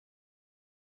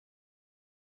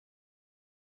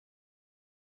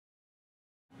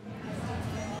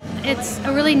It's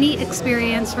a really neat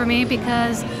experience for me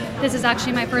because this is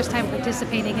actually my first time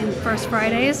participating in First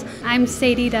Fridays. I'm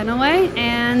Sadie Dunaway,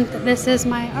 and this is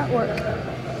my artwork.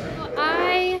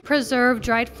 I preserve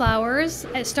dried flowers.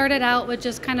 It started out with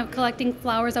just kind of collecting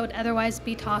flowers that would otherwise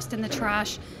be tossed in the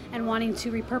trash and wanting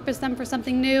to repurpose them for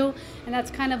something new. And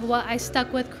that's kind of what I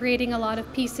stuck with, creating a lot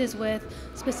of pieces with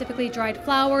specifically dried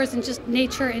flowers and just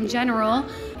nature in general.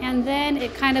 And then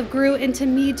it kind of grew into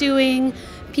me doing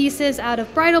pieces out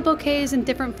of bridal bouquets and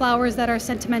different flowers that are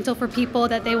sentimental for people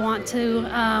that they want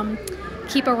to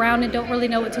keep around and don't really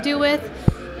know what to do with.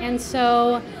 And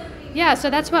so, yeah, so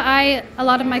that's what a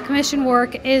lot of my commission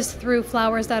work is through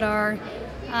flowers that are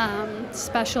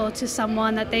special to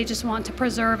someone that they just want to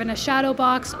preserve in a shadow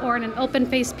box or in an open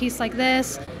face piece like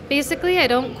this. Basically, I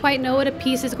don't quite know what a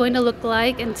piece is going to look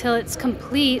like until it's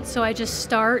complete, so I just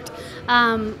start.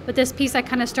 With this piece, I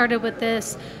kind of started with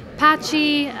this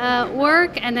patchy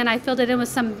work, and then I filled it in with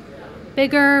some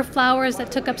bigger flowers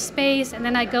that took up space, and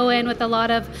then I go in with a lot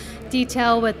of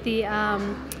detail with the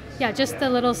just the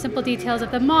little simple details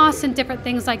of the moss and different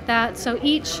things like that. So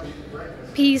each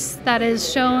piece that is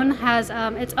shown has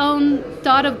its own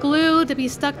dot of glue to be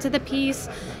stuck to the piece.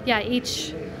 Yeah,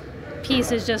 each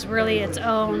piece is just really its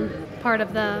own part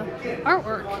of the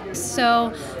artwork.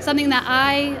 So something that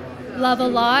I love a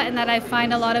lot and that I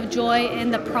find a lot of joy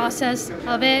in the process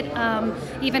of it,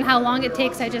 even how long it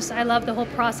takes. I love the whole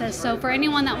process. So for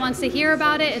anyone that wants to hear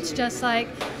about it, it's just like,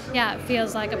 yeah, it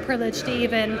feels like a privilege to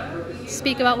even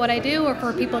speak about what I do or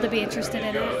for people to be interested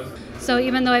in it. So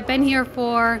even though I've been here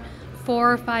for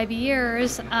 4 or 5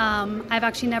 years, I've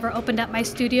actually never opened up my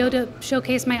studio to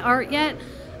showcase my art yet.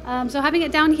 So having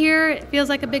it down here, it feels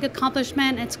like a big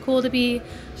accomplishment. It's cool to be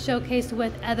showcased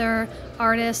with other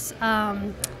artists,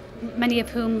 many of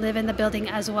whom live in the building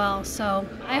as well. So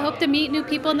I hope to meet new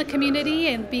people in the community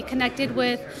and be connected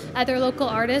with other local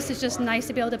artists. It's just nice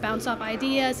to be able to bounce off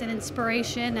ideas and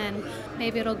inspiration, and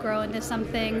maybe it'll grow into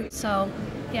something. So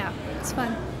yeah, it's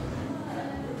fun.